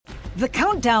The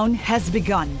countdown has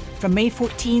begun. From May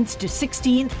 14th to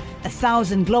 16th,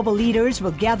 1,000 global leaders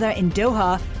will gather in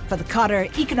Doha for the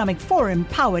Qatar Economic Forum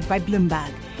powered by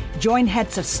Bloomberg. Join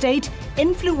heads of state,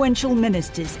 influential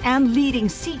ministers, and leading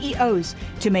CEOs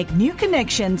to make new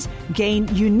connections,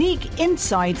 gain unique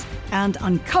insights, and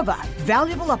uncover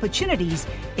valuable opportunities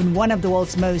in one of the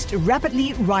world's most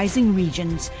rapidly rising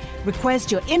regions.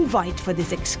 Request your invite for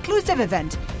this exclusive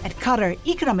event at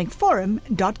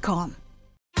QatarEconomicForum.com.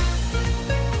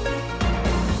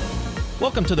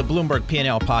 Welcome to the Bloomberg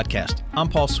P&L podcast. I'm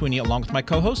Paul Sweeney along with my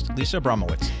co-host, Lisa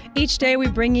Abramowitz. Each day we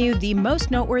bring you the most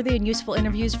noteworthy and useful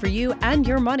interviews for you and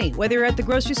your money, whether you're at the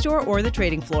grocery store or the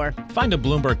trading floor. Find a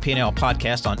Bloomberg P&L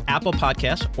podcast on Apple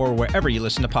Podcasts or wherever you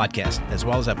listen to podcasts, as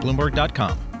well as at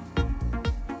Bloomberg.com.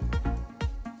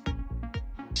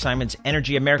 Simon's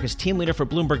Energy America's team leader for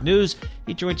Bloomberg News.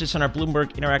 He joins us on our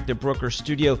Bloomberg Interactive Broker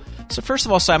studio. So first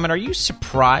of all, Simon, are you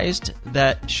surprised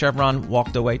that Chevron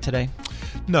walked away today?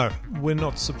 No, we're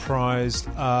not surprised.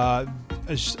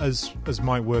 As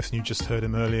Mike Worth, and you just heard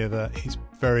him earlier, that he's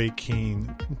very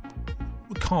keen.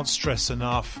 We can't stress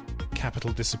enough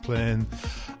capital discipline,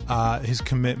 his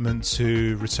commitment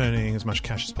to returning as much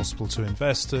cash as possible to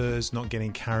investors, not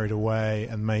getting carried away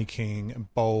and making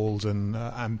bold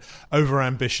and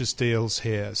over-ambitious deals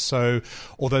here. So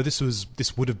although this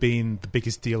would have been the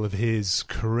biggest deal of his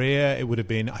career, it would have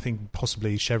been, I think,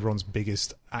 possibly Chevron's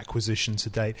biggest acquisition to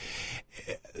date.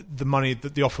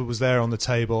 The offer was there on the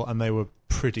table, and they were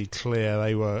pretty clear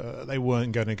they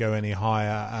weren't going to go any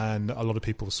higher, and a lot of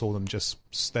people saw them just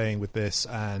staying with this.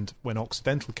 And when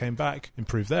Occidental came back,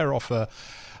 improved their offer,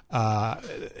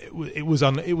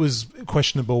 it was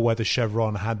questionable whether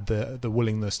Chevron had the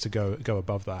willingness to go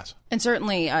above that. And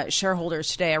certainly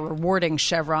shareholders today are rewarding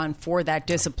Chevron for that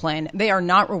discipline. They are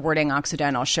not rewarding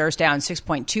Occidental. Shares down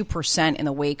 6.2% in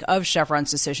the wake of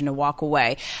Chevron's decision to walk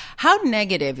away. How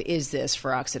negative is this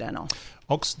for Occidental?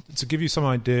 To give you some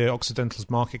idea, Occidental's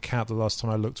market cap, the last time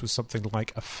I looked, was something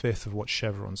like a fifth of what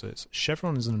Chevron's is.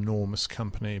 Chevron is an enormous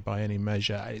company by any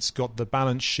measure. It's got the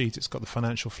balance sheet, it's got the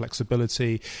financial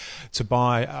flexibility to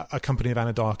buy a company of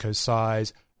Anadarko's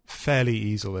size fairly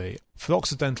easily. For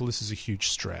Occidental, this is a huge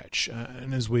stretch.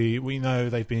 And as we know,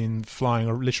 they've been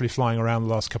literally flying around the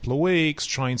last couple of weeks,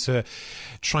 trying to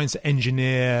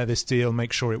engineer this deal,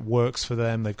 make sure it works for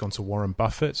them. They've gone to Warren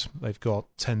Buffett. They've got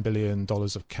 $10 billion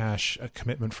of cash, a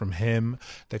commitment from him.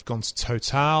 They've gone to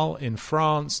Total in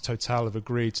France. Total have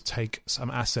agreed to take some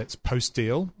assets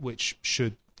post-deal, which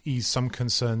should ease some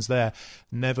concerns there.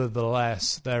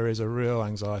 Nevertheless, there is a real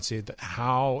anxiety that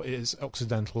how is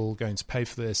Occidental going to pay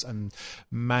for this and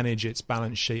manage its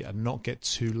balance sheet and not get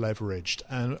too leveraged.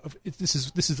 And this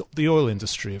is the oil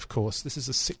industry, of course. This is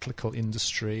a cyclical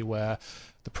industry where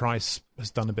the price has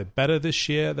done a bit better this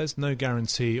year. There's no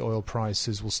guarantee oil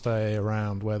prices will stay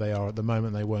around where they are at the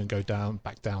moment. They won't go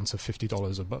back down to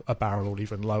 $50 a barrel or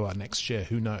even lower next year.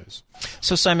 Who knows?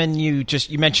 So, Simon, you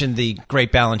mentioned the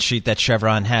great balance sheet that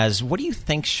Chevron has. What do you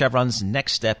think Chevron's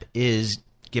next step is,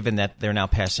 given that they're now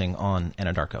passing on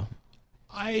Anadarko?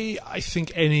 I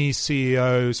think any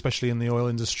CEO, especially in the oil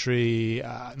industry,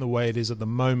 the way it is at the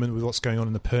moment with what's going on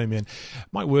in the Permian,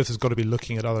 Mike Worth has got to be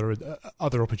looking at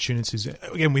other opportunities.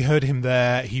 Again, we heard him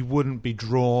there. He wouldn't be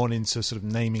drawn into sort of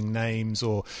naming names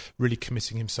or really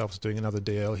committing himself to doing another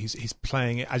deal. He's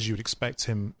playing it as you would expect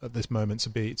him at this moment to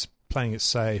be. It's playing it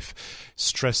safe,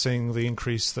 stressing the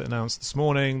increase that announced this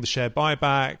morning, the share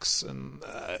buybacks, and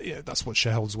that's what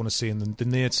shareholders want to see in the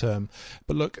near term.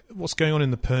 But look, what's going on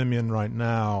in the Permian right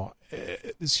now,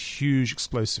 there's huge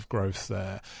explosive growth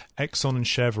there. Exxon and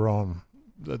Chevron,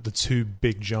 the two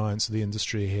big giants of the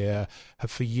industry here,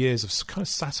 have for years have kind of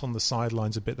sat on the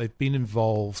sidelines a bit. They've been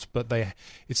involved, but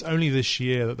it's only this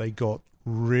year that they got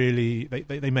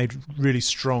they made really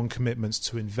strong commitments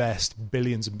to invest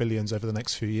billions and billions over the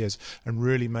next few years and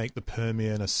really make the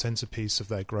Permian a centerpiece of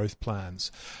their growth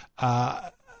plans.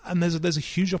 And there's a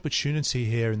huge opportunity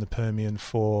here in the Permian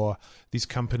for these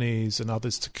companies and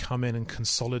others to come in and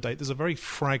consolidate. There's a very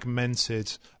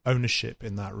fragmented ownership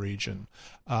in that region.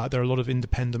 There are a lot of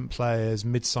independent players,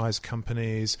 mid-sized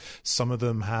companies. Some of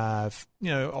them have,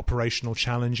 operational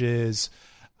challenges.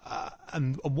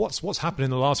 And what's happened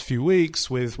in the last few weeks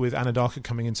with Anadarko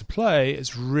coming into play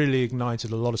has really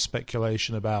ignited a lot of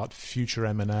speculation about future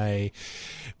M&A,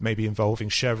 maybe involving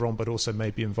Chevron, but also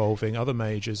maybe involving other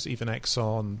majors, even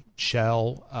Exxon,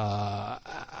 Shell,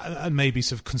 and maybe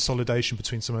sort of consolidation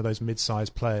between some of those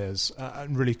mid-sized players,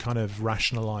 and really kind of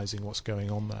rationalizing what's going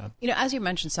on there. As you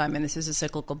mentioned, Simon, this is a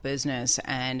cyclical business,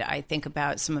 and I think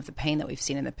about some of the pain that we've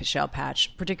seen in the shale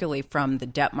patch, particularly from the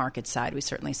debt market side. We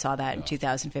certainly saw that in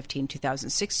 2015. 2015,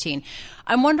 2016.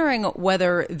 I'm wondering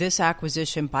whether this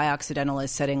acquisition by Occidental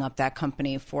is setting up that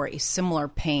company for a similar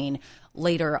pain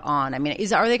later on. I mean,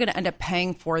 are they going to end up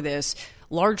paying for this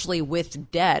largely with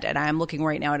debt? And I'm looking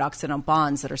right now at Occidental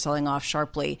bonds that are selling off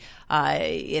sharply,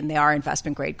 and they are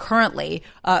investment grade currently,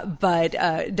 but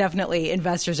definitely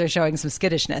investors are showing some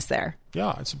skittishness there.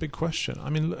 Yeah, it's a big question. I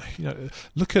mean,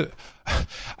 look at.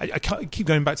 I keep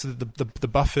going back to the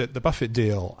Buffett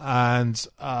deal, and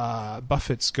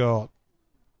Buffett's got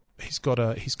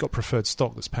preferred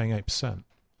stock that's paying 8%.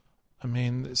 I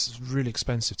mean, it's really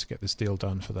expensive to get this deal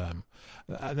done for them.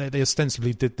 They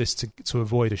ostensibly did this to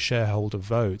avoid a shareholder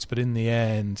vote, but in the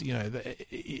end,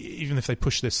 even if they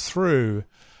push this through,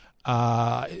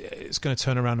 it's going to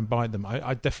turn around and bite them.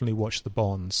 I definitely watch the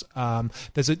bonds.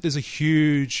 There's a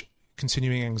huge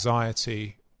continuing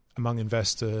anxiety among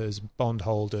investors,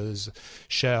 bondholders,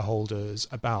 shareholders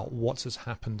about what has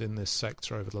happened in this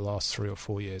sector over the last 3 or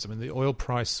 4 years. I mean, the oil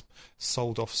price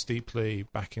sold off steeply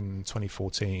back in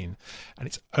 2014, and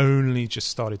it's only just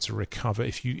started to recover.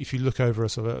 If you look over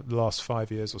sort of the last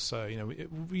 5 years or so,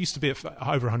 we used to be at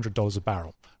over $100 a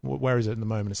barrel. Where is it at the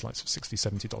moment? It's like $60,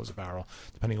 $70 a barrel,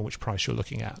 depending on which price you're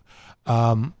looking at.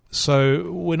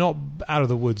 So we're not out of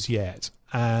the woods yet.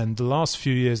 And the last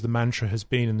few years, the mantra has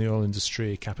been in the oil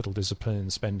industry: capital discipline,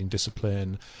 spending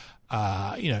discipline.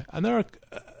 And there are,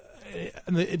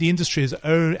 and the industry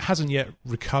hasn't yet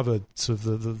recovered sort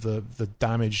of the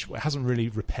damage. It hasn't really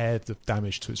repaired the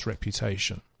damage to its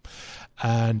reputation.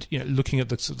 And looking at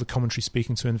the commentary,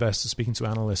 speaking to investors, speaking to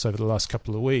analysts over the last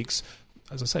couple of weeks,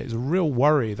 as I say, it's a real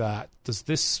worry that does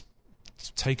this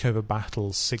takeover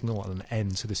battle signal an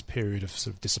end to this period of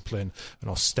sort of discipline and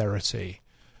austerity.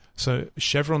 So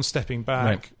Chevron stepping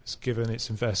back has given its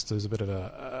investors a bit of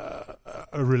a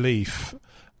relief,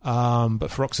 but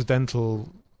for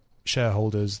Occidental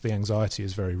shareholders, the anxiety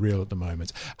is very real at the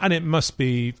moment, and there must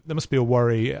be a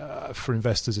worry for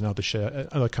investors in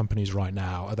other companies right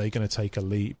now. Are they going to take a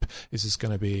leap? Is this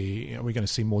going to be? Are we going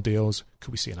to see more deals?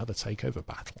 Could we see another takeover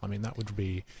battle? I mean, that would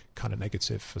be kind of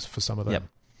negative for some of them. Yep.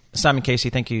 Simon Casey,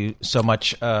 thank you so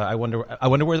much. I wonder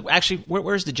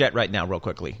where's the jet right now, real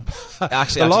quickly?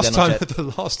 The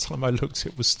last time I looked,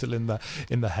 it was still in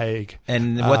the Hague.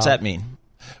 And what's that mean?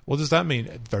 What does that mean?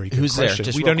 Very good Who's question.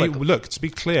 there? We don't even look. To be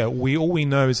clear, all we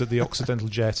know is that the Occidental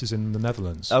jet is in the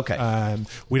Netherlands. Okay.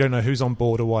 We don't know who's on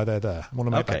board or why they're there. I want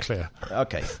to make that clear.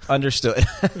 Okay, understood.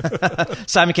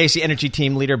 Simon Casey, Energy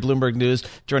Team Leader, Bloomberg News,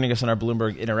 joining us on our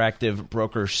Bloomberg Interactive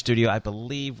Broker Studio. I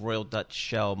believe Royal Dutch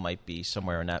Shell might be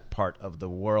somewhere in that part of the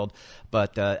world,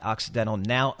 but Occidental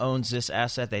now owns this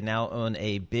asset. They now own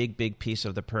a big piece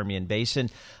of the Permian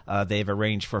Basin. They've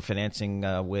arranged for financing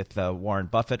with Warren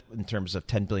Buffett in terms of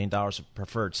 $10 billion of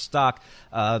preferred stock.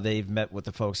 They've met with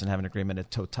the folks and have an agreement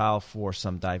at Total for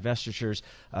some divestitures.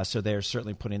 So they're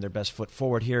certainly putting their best foot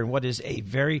forward here in what is a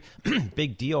very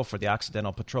big deal for the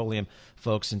Occidental Petroleum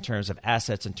folks in terms of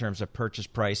assets, in terms of purchase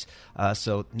price.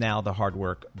 So now the hard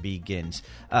work begins.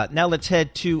 Now let's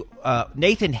head to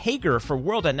Nathan Hager for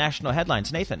World and National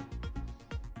Headlines. Nathan.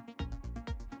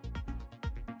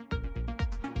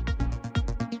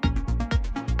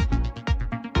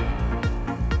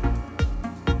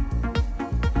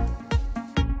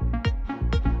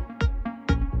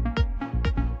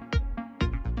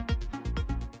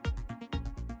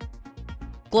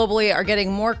 Globally are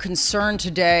getting more concerned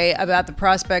today about the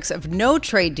prospects of no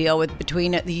trade deal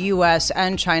between the U.S.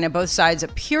 and China. Both sides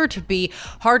appear to be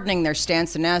hardening their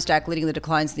stance. The NASDAQ leading the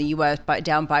declines in the U.S.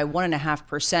 down by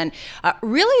 1.5%.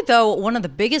 Really, though, one of the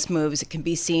biggest moves that can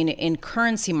be seen in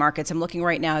currency markets. I'm looking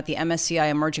right now at the MSCI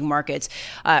Emerging Markets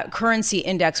Currency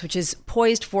Index, which is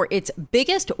poised for its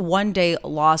biggest one-day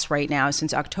loss right now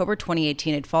since October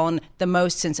 2018. It had fallen the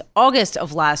most since August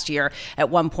of last year at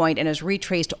one point and has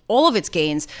retraced all of its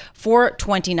gains for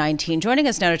 2019. Joining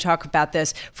us now to talk about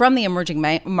this from the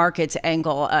emerging markets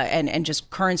angle and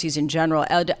just currencies in general,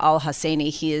 Ed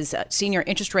Al-Hassani. He is senior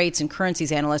interest rates and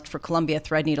currencies analyst for Columbia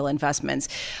Threadneedle Investments,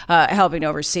 helping to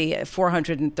oversee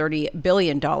 $430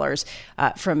 billion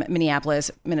from Minneapolis,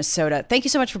 Minnesota. Thank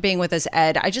you so much for being with us,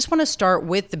 Ed. I just want to start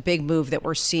with the big move that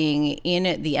we're seeing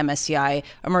in the MSCI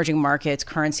Emerging Markets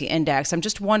Currency Index. I'm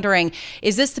just wondering,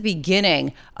 is this the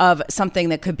beginning of something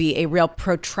that could be a real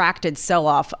protracted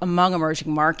sell-off among emerging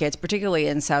markets, particularly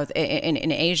in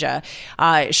in Asia,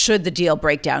 should the deal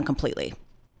break down completely?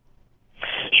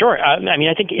 Sure. I mean,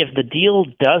 I think if the deal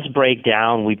does break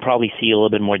down, we probably see a little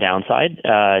bit more downside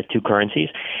to currencies.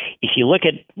 If you look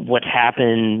at what's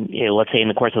happened, let's say in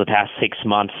the course of the past 6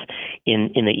 months,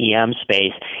 in the EM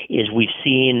space is we've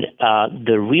seen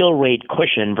the real rate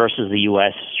cushion versus the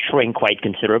U.S. shrink quite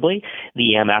considerably.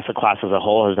 The EM asset class as a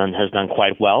whole has done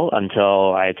quite well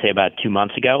until I'd say about 2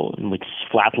 months ago, which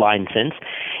flatlined since.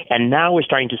 And now we're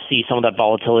starting to see some of that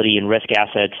volatility in risk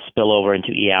assets spill over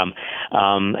into EM,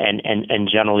 and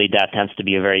generally that tends to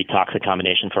be a very toxic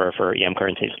combination for EM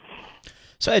currencies.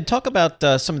 So Ed, talk about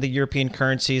some of the European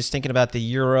currencies, thinking about the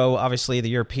euro. Obviously, the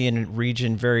European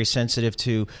region very sensitive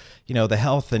to, the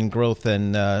health and growth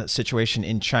and situation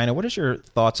in China. What is your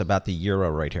thoughts about the euro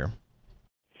right here?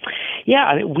 Yeah,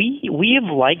 I mean, we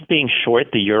have liked being short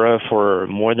the euro for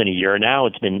more than a year now.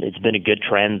 It's been a good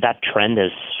trend. That trend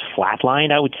has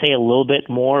flatlined, I would say, a little bit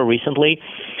more recently.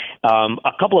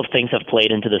 A couple of things have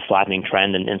played into this flattening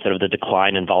trend and sort of the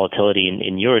decline in volatility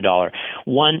in euro-dollar.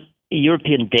 One,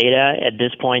 European data at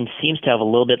this point seems to have a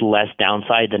little bit less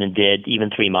downside than it did even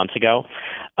 3 months ago.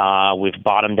 We've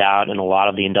bottomed out in a lot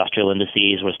of the industrial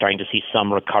indices. We're starting to see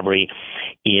some recovery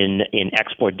in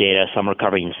export data, some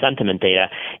recovery in sentiment data,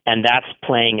 and that's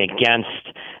playing against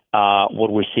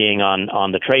what we're seeing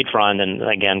on the trade front, and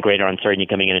again, greater uncertainty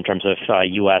coming in terms of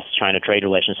U.S.-China trade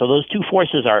relations. So those two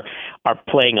forces are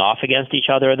playing off against each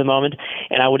other at the moment.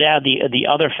 And I would add the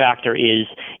other factor is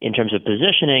in terms of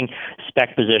positioning,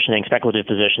 speculative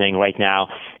positioning right now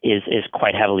is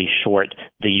quite heavily short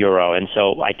the euro, and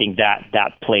so I think that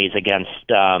plays against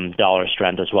dollar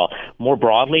strength as well. More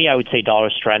broadly, I would say dollar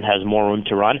strength has more room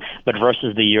to run, but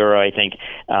versus the euro, I think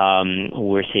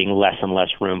we're seeing less and less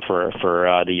room for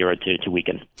the euro to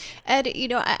weaken. Ed,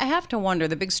 I have to wonder,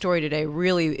 the big story today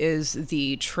really is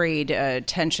the trade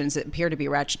tensions that appear to be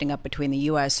ratcheting up between the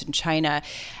U.S. and China.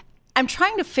 I'm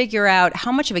trying to figure out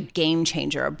how much of a game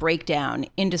changer, a breakdown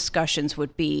in discussions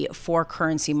would be for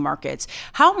currency markets.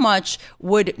 How much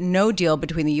would no deal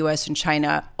between the U.S. and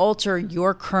China alter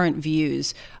your current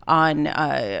views on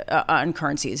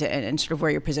currencies and sort of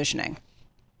where you're positioning?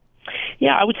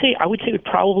 Yeah, I would say it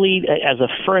probably, as a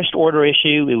first order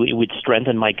issue, it would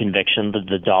strengthen my conviction that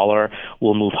the dollar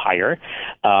will move higher,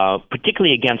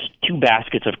 particularly against two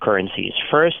baskets of currencies.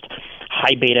 First,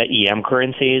 high beta EM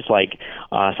currencies like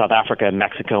South Africa,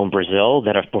 Mexico, and Brazil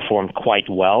that have performed quite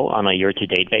well on a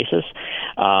year-to-date basis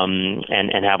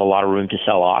and have a lot of room to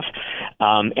sell off.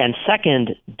 And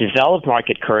second, developed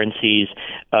market currencies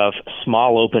of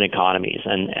small open economies.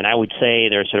 And I would say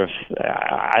there's sort of,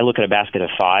 I look at a basket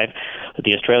of five: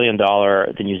 the Australian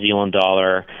dollar, the New Zealand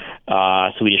dollar,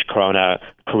 Swedish krona,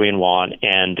 Korean won,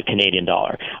 and the Canadian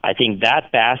dollar. I think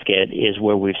that basket is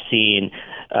where we've seen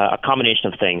a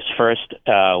combination of things. First,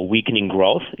 weakening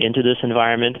growth into this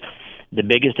environment, the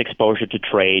biggest exposure to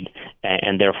trade,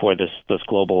 and therefore this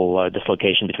global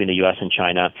dislocation between the U.S. and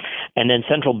China, and then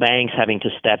central banks having to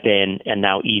step in and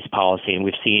now ease policy. And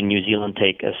we've seen New Zealand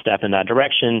take a step in that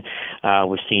direction.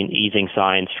 We've seen easing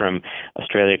signs from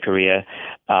Australia, Korea,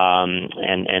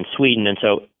 and Sweden. And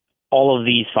so all of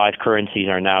these five currencies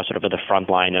are now sort of at the front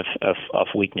line of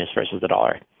weakness versus the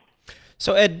dollar.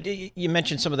 So, Ed, you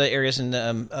mentioned some of the areas in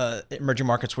emerging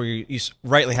markets where you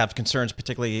rightly have concerns,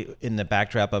 particularly in the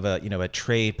backdrop of a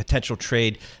potential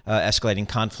trade escalating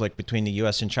conflict between the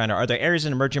U.S. and China. Are there areas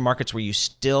in emerging markets where you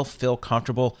still feel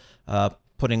comfortable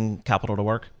putting capital to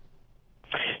work?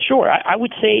 Sure. I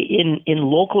would say in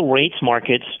local rates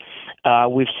markets,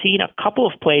 we've seen a couple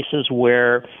of places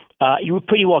where you were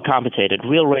pretty well compensated.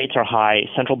 Real rates are high.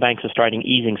 Central banks are starting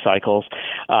easing cycles.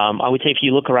 I would say if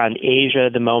you look around Asia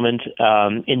at the moment,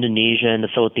 Indonesia and the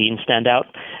Philippines stand out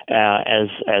as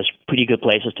pretty good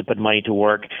places to put money to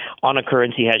work on a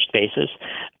currency hedged basis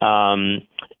in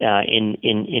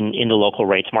the local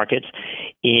rates markets.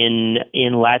 In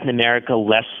Latin America,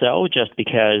 less so, just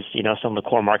because some of the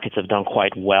core markets have done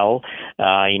quite well.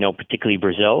 Particularly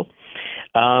Brazil.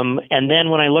 And then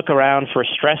when I look around for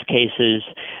stress cases,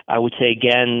 I would say,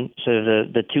 again, sort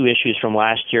of the two issues from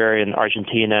last year in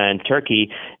Argentina and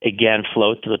Turkey, again,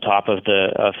 float to the top of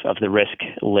the risk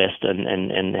list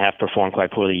and have performed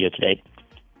quite poorly year to date.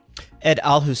 Ed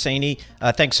Al-Husseini,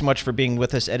 thanks so much for being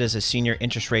with us. Ed is a senior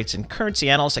interest rates and currency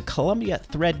analyst at Columbia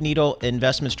Threadneedle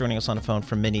Investments, joining us on the phone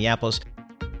from Minneapolis.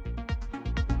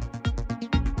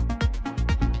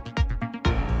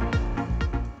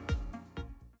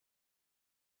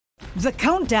 The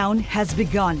countdown has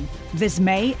begun. This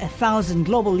May, 1,000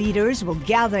 global leaders will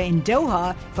gather in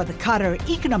Doha for the Qatar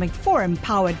Economic Forum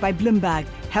powered by Bloomberg,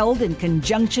 held in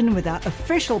conjunction with our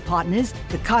official partners,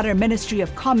 the Qatar Ministry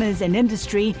of Commerce and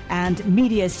Industry and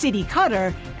Media City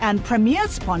Qatar, and premier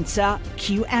sponsor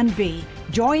QNB.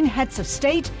 Join heads of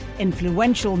state,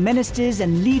 influential ministers,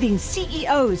 and leading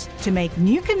CEOs to make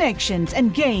new connections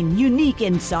and gain unique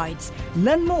insights.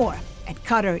 Learn more at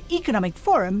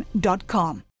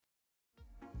QatarEconomicForum.com.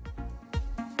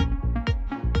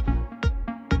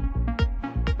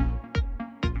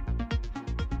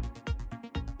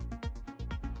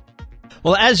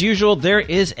 Well, as usual, there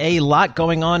is a lot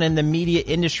going on in the media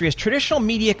industry as traditional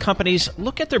media companies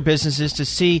look at their businesses to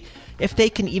see if they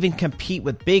can even compete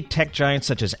with big tech giants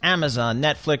such as Amazon,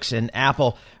 Netflix, and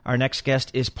Apple. Our next guest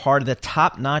is part of the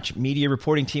top-notch media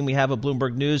reporting team we have at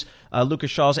Bloomberg News. Lucas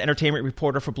Shaw's entertainment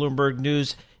reporter for Bloomberg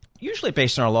News, usually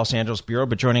based in our Los Angeles bureau,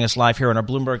 but joining us live here in our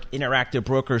Bloomberg Interactive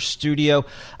Brokers studio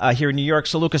here in New York.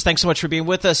 So, Lucas, thanks so much for being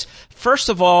with us. First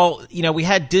of all, we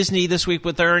had Disney this week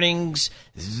with earnings.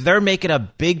 They're making a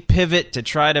big pivot to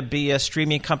try to be a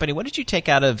streaming company. What did you take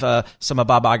out of some of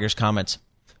Bob Iger's comments?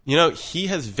 He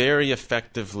has very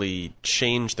effectively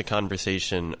changed the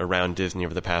conversation around Disney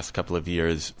over the past couple of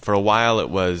years. For a while,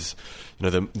 it was,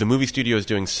 the movie studio is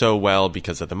doing so well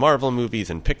because of the Marvel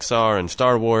movies and Pixar and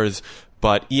Star Wars.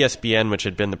 But ESPN, which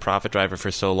had been the profit driver for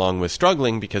so long, was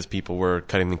struggling because people were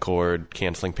cutting the cord,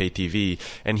 canceling pay TV.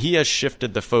 And he has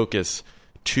shifted the focus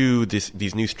to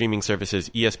these new streaming services,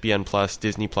 ESPN Plus,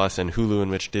 Disney Plus, and Hulu, in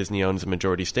which Disney owns a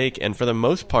majority stake. And for the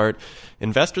most part,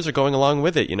 investors are going along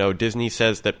with it. Disney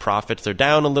says that profits are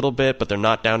down a little bit, but they're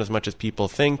not down as much as people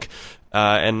think.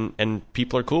 And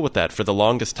people are cool with that. For the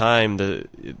longest time,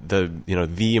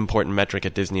 the important metric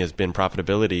at Disney has been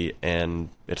profitability, and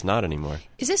it's not anymore.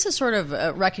 Is this a sort of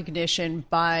recognition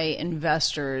by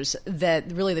investors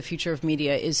that really the future of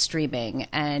media is streaming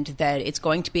and that it's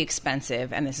going to be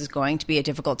expensive and this is going to be a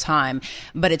difficult time,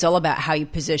 but it's all about how you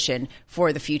position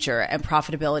for the future, and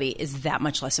profitability is that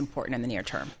much less important in the near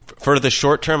term? For the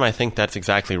short term, I think that's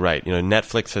exactly right.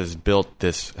 Netflix has built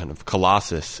this kind of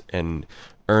colossus and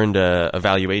earned a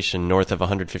valuation north of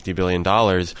 $150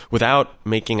 billion without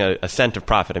making a cent of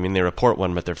profit. I mean, they report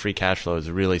one, but their free cash flow is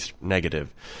really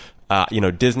negative.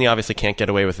 Disney obviously can't get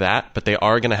away with that, but they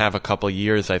are going to have a couple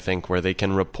years, I think, where they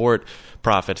can report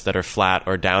profits that are flat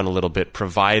or down a little bit,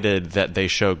 provided that they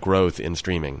show growth in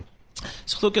streaming.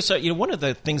 So, Lucas, one of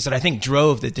the things that I think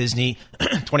drove the Disney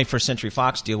 21st Century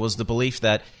Fox deal was the belief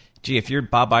that, if you're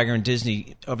Bob Iger and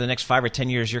Disney, over the next 5 or 10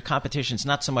 years, your competition's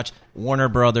not so much Warner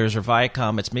Brothers or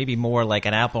Viacom. It's maybe more like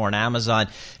an Apple or an Amazon.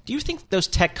 Do you think those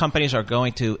tech companies are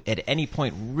going to, at any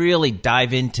point, really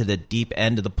dive into the deep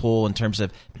end of the pool in terms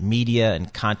of media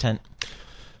and content?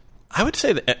 I would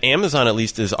say that Amazon at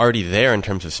least is already there in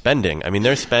terms of spending. I mean,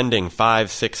 they're spending $5,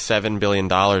 $6, $7 billion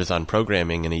on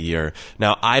programming in a year.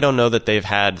 Now, I don't know that they've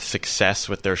had success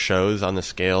with their shows on the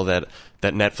scale that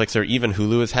Netflix or even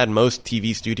Hulu has had. Most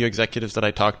TV studio executives that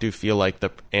I talk to feel like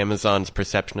Amazon's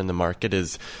perception in the market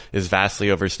is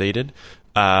vastly overstated.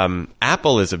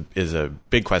 Apple is a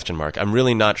big question mark. I'm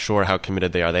really not sure how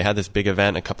committed they are. They had this big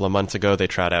event a couple of months ago. They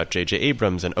trot out J.J.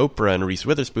 Abrams and Oprah and Reese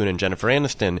Witherspoon and Jennifer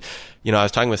Aniston. I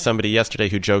was talking with somebody yesterday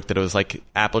who joked that it was like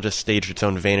Apple just staged its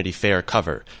own Vanity Fair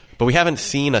cover. But we haven't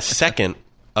seen a second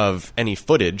of any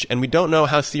footage, and we don't know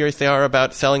how serious they are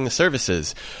about selling the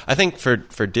services. I think for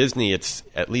Disney, it's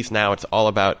at least now it's all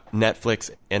about Netflix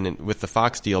and with the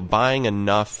Fox deal, buying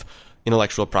enough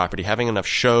intellectual property, having enough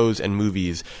shows and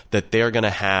movies that they're going to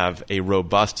have a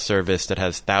robust service that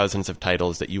has thousands of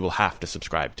titles that you will have to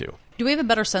subscribe to. Do we have a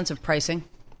better sense of pricing?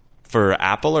 For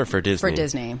Apple or for Disney? For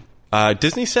Disney.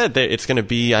 Disney said that it's going to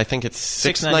be, I think it's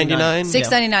 $6.99.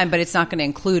 $6.99, but it's not going to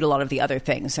include a lot of the other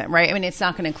things, right? I mean, it's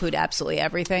not going to include absolutely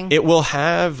everything. It will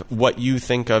have what you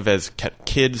think of as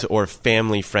kids or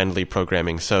family-friendly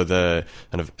programming. So the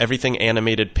kind of everything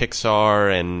animated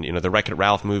Pixar and the Wreck-It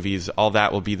Ralph movies, all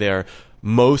that will be there.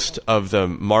 Most of the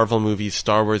Marvel movies,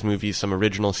 Star Wars movies, some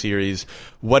original series.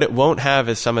 What it won't have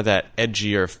is some of that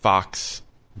edgier Fox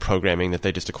programming that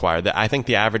they just acquired. I think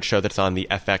the average show that's on the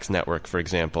FX network, for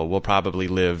example, will probably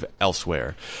live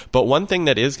elsewhere. But one thing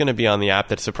that is going to be on the app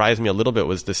that surprised me a little bit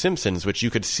was The Simpsons, which you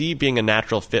could see being a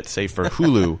natural fit, say, for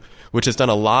Hulu, which has done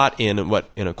a lot in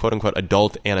quote-unquote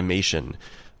adult animation.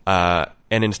 And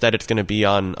instead it's going to be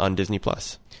on Disney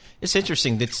Plus. It's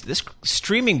interesting. This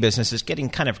streaming business is getting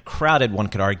kind of crowded, one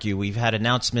could argue. We've had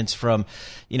announcements from,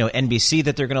 NBC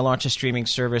that they're going to launch a streaming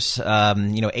service,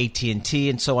 AT&T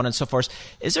and so on and so forth.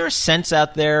 Is there a sense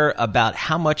out there about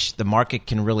how much the market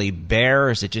can really bear, or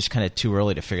is it just kind of too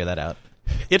early to figure that out?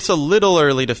 It's a little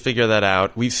early to figure that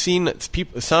out. We've seen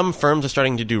some firms are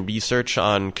starting to do research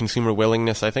on consumer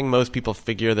willingness. I think most people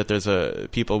figure that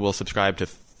people will subscribe to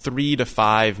 3 to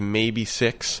 5, maybe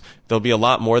 6. There'll be a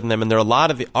lot more than them, and there are a lot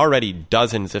of already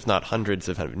dozens, if not hundreds,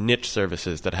 of kind of niche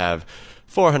services that have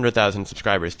 400,000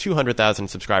 subscribers, 200,000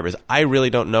 subscribers. I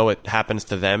really don't know what happens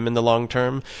to them in the long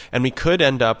term, and we could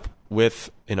end up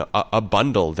with a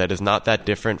bundle that is not that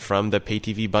different from the pay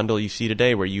TV bundle you see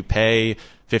today, where you pay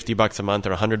 $50 a month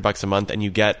or $100 a month, and you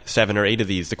get 7 or 8 of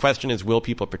these. The question is, will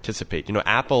people participate?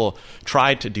 Apple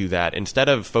tried to do that. Instead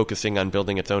of focusing on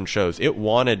building its own shows, it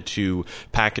wanted to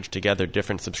package together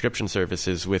different subscription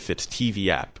services with its TV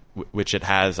app, which it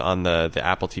has on the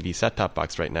Apple TV set-top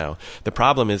box right now. The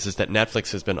problem is that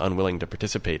Netflix has been unwilling to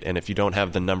participate, and if you don't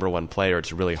have the number one player,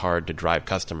 it's really hard to drive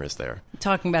customers there.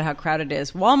 Talking about how crowded it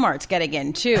is, Walmart's getting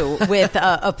in, too, with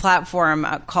a platform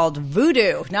called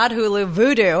Vudu, not Hulu,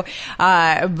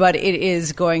 Vudu, but it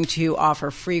is going to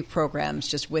offer free programs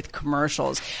just with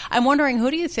commercials. I'm wondering,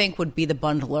 who do you think would be the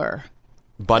bundler?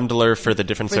 Bundler for the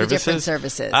different services? For the different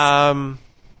services.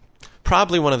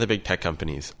 Probably one of the big tech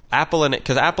companies.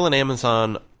 because Apple and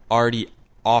Amazon already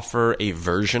offer a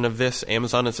version of this.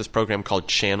 Amazon has this program called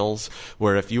Channels,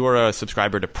 where if you are a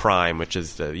subscriber to Prime, which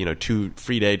is the 2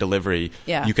 free day delivery,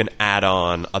 you can add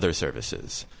on other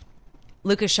services.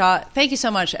 Lucas Shaw, thank you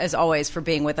so much, as always, for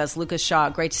being with us. Lucas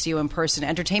Shaw, great to see you in person.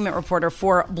 Entertainment reporter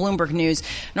for Bloomberg News,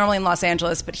 normally in Los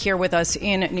Angeles, but here with us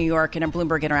in New York in a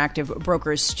Bloomberg Interactive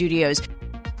Brokers studios.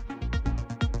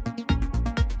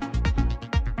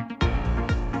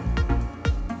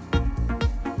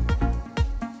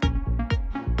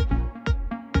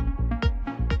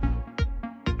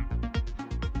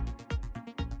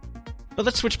 But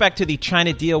let's switch back to the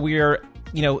China deal.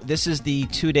 This is the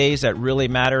 2 days that really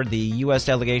matter. The U.S.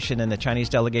 delegation and the Chinese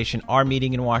delegation are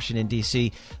meeting in Washington,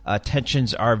 D.C.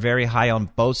 Tensions are very high on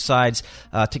both sides.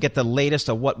 To get the latest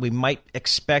of what we might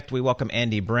expect, we welcome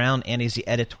Andy Brown. Andy's the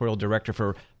editorial director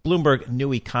for Bloomberg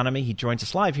New Economy. He joins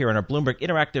us live here in our Bloomberg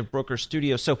Interactive Broker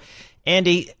studio. So,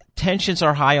 Andy, tensions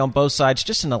are high on both sides.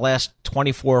 Just in the last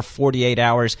 24, 48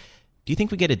 hours, do you think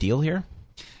we get a deal here?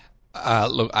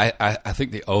 Look, I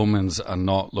think the omens are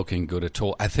not looking good at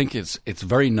all. I think it's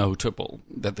very notable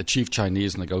that the chief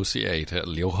Chinese negotiator,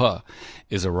 Liu He,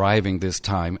 is arriving this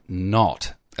time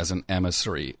not as an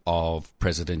emissary of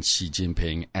President Xi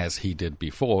Jinping as he did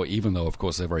before, even though, of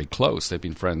course, they're very close. They've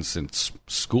been friends since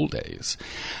school days,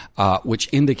 which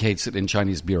indicates that in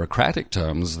Chinese bureaucratic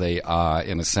terms, they are,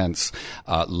 in a sense,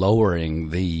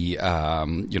 lowering the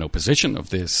position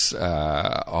of this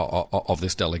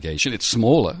delegation. It's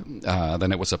smaller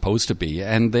than it was supposed to be,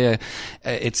 and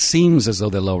it seems as though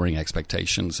they're lowering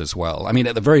expectations as well. I mean,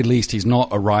 at the very least, he's not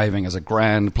arriving as a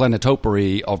grand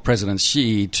plenipotentiary of President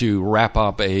Xi to wrap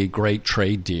up a great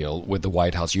trade deal with the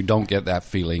White House. You don't get that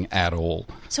feeling at all.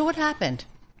 So what happened?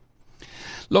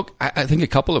 Look, I think a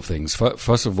couple of things.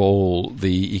 First of all,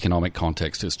 the economic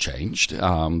context has changed.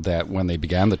 That when they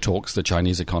began the talks, the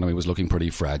Chinese economy was looking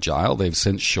pretty fragile. They've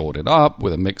since shored it up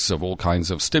with a mix of all kinds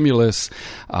of stimulus.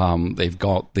 They've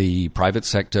got the private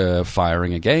sector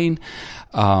firing again.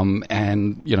 On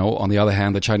the other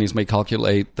hand, the Chinese may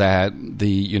calculate that the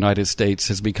United States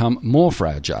has become more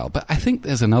fragile. But I think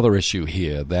there's another issue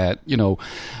here that,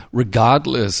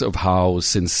 regardless of how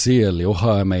sincere Liu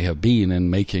He may have been in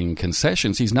making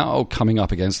concessions, he's now coming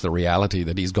up against the reality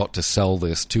that he's got to sell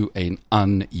this to an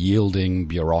unyielding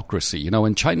bureaucracy.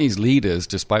 And Chinese leaders,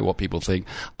 despite what people think,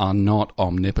 are not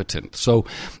omnipotent. So,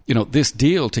 this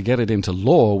deal, to get it into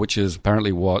law, which is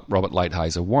apparently what Robert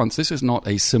Lighthizer wants, this is not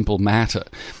a simple matter.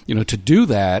 To do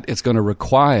that, it's going to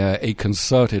require a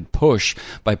concerted push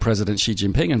by President Xi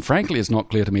Jinping, and frankly, it's not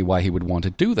clear to me why he would want to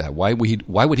do that. Why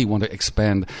would he want to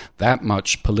expend that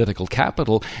much political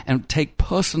capital and take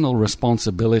personal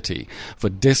responsibility for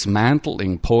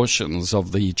dismantling portions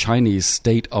of the Chinese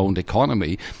state-owned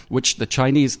economy, which the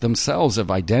Chinese themselves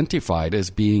have identified as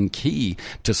being key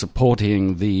to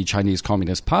supporting the Chinese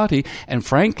Communist Party, and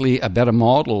frankly, a better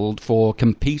model for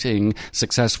competing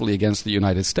successfully against the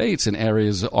United States in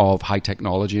areas of high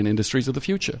technology and industries of the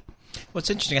future. Well, it's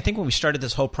interesting. I think when we started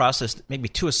this whole process, maybe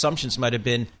two assumptions might have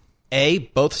been, A,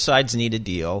 both sides need a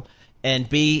deal, and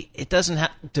B, it doesn't have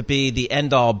to be the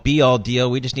end-all, be-all deal.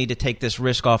 We just need to take this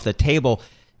risk off the table.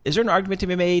 Is there an argument to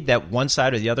be made that one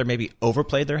side or the other maybe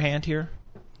overplayed their hand here?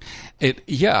 Clearly,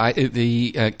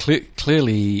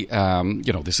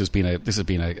 this has been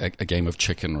a game of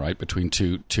chicken, right, between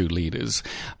two leaders,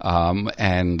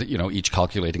 and each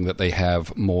calculating that they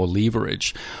have more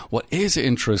leverage. What is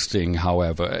interesting,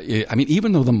 however,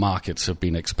 even though the markets have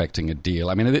been expecting a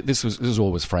deal, this is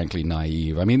always frankly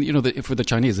naive. For the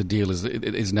Chinese, a deal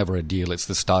is never a deal. It's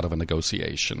the start of a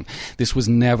negotiation. This was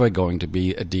never going to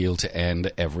be a deal to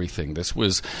end everything. This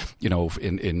was,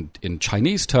 in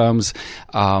Chinese terms.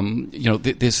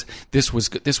 This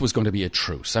was going to be a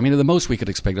truce. The most we could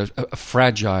expect a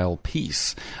fragile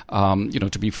peace,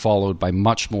 to be followed by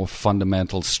much more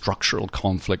fundamental structural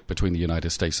conflict between the United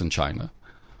States and China.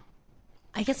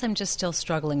 I guess I'm just still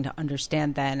struggling to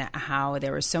understand then how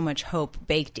there was so much hope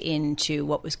baked into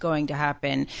what was going to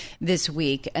happen this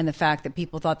week, and the fact that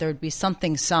people thought there would be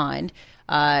something signed,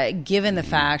 given the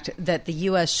fact that the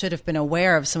U.S. should have been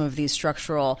aware of some of these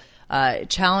structural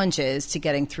challenges to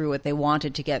getting through what they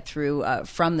wanted to get through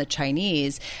from the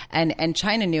Chinese. And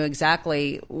China knew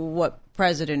exactly what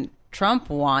President Trump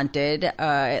wanted,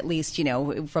 at least,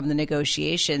 from the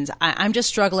negotiations. I'm just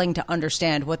struggling to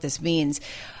understand what this means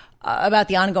about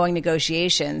the ongoing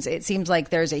negotiations. It seems like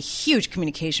there's a huge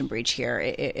communication breach here,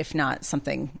 if not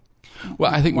something.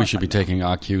 Well, I think we should be taking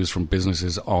our cues from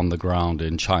businesses on the ground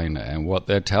in China. And what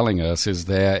they're telling us is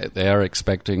they're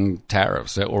expecting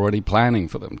tariffs. They're already planning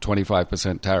for them.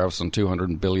 25% tariffs on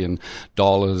 $200 billion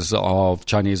of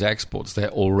Chinese exports. They're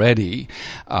already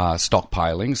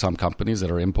stockpiling some companies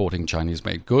that are importing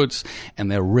Chinese-made goods,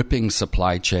 and they're ripping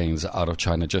supply chains out of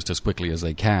China just as quickly as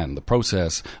they can. The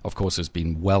process, of course, has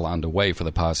been well underway for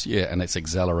the past year, and it's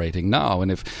accelerating now.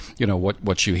 And if,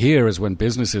 what you hear is when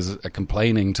businesses are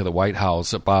complaining to the White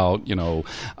House about,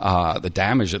 the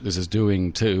damage that this is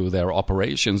doing to their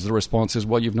operations, the response is,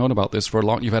 well, you've known about this for a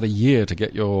long, you've had a year to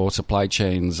get your supply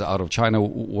chains out of China.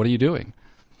 What are you doing?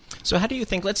 So how do you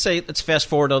think, let's fast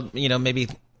forward, maybe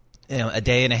a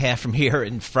day and a half from here,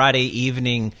 and Friday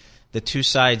evening, the two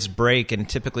sides break, and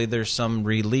typically there's some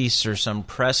release or some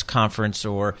press conference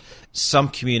or some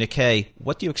communique.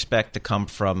 What do you expect to come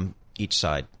from each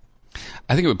side?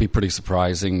 I think it would be pretty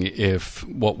surprising if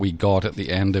what we got at the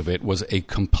end of it was a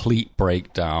complete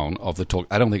breakdown of the talk.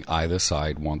 I don't think either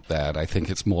side want that. I think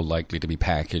it's more likely to be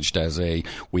packaged as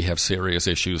we have serious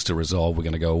issues to resolve. We're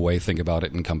going to go away, think about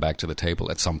it, and come back to the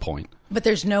table at some point. But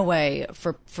there's no way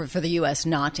for the U.S.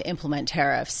 not to implement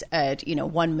tariffs at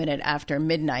 1 minute after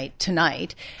midnight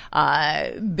tonight,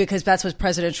 because that's what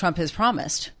President Trump has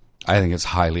promised. I think it's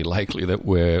highly likely that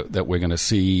we're going to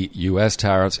see U.S.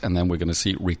 tariffs, and then we're going to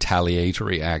see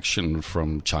retaliatory action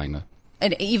from China.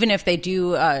 And even if they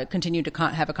do continue to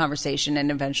have a conversation and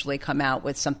eventually come out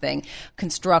with something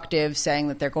constructive, saying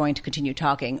that they're going to continue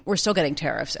talking, we're still getting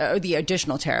tariffs, the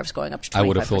additional tariffs going up to 25%. I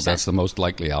would have thought that's the most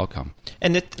likely outcome.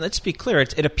 And let's be clear,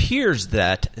 it appears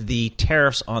that the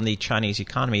tariffs on the Chinese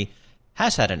economy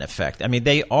has had an effect. I mean,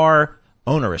 they are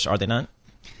onerous, are they not?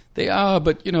 They are,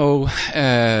 but,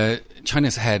 China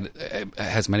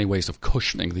has many ways of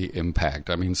cushioning the impact.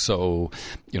 I mean, so,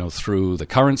 through the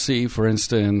currency, for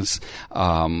instance,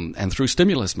 and through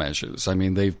stimulus measures. I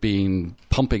mean, they've been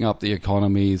pumping up the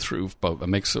economy through a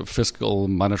mix of fiscal,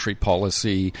 monetary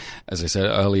policy. As I said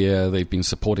earlier, they've been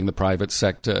supporting the private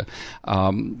sector.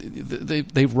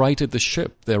 They've righted the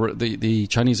ship. The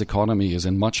Chinese economy is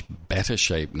in much better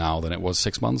shape now than it was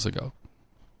 6 months ago.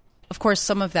 Of course,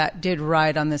 some of that did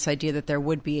ride on this idea that there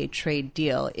would be a trade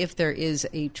deal. If there is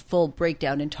a full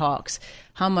breakdown in talks,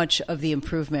 how much of the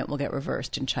improvement will get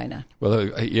reversed in China?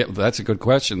 Well, yeah, that's a good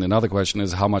question. Another question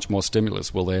is, how much more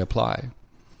stimulus will they apply?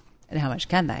 And how much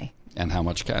can they? And how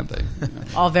much can they?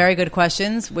 All very good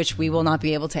questions, which we will not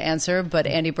be able to answer. But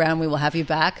Andy Brown, we will have you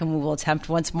back, and we will attempt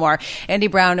once more. Andy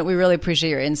Brown, we really appreciate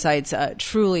your insights.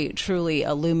 Truly, truly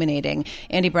illuminating.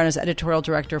 Andy Brown is editorial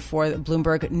director for the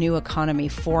Bloomberg New Economy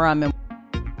Forum.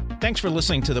 Thanks for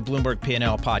listening to the Bloomberg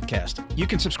P&L podcast. You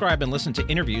can subscribe and listen to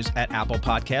interviews at Apple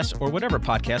Podcasts or whatever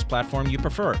podcast platform you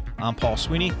prefer. I'm Paul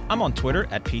Sweeney. I'm on Twitter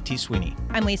at PT Sweeney.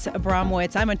 I'm Lisa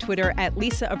Abramowitz. I'm on Twitter at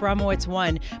Lisa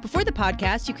Abramowitz1. Before the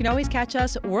podcast, you can always catch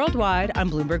us worldwide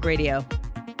on Bloomberg Radio.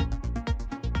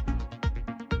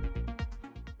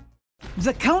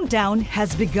 The countdown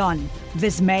has begun.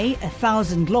 This May,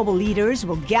 1,000 global leaders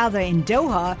will gather in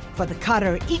Doha for the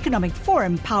Qatar Economic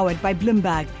Forum powered by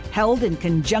Bloomberg, held in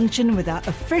conjunction with our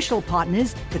official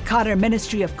partners, the Qatar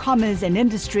Ministry of Commerce and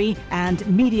Industry and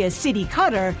Media City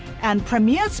Qatar, and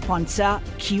premier sponsor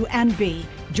QNB.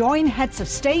 Join heads of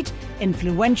state,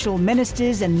 influential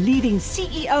ministers, and leading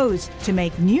CEOs to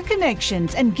make new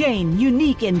connections and gain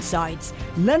unique insights.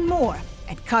 Learn more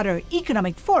at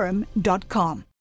QatarEconomicForum.com.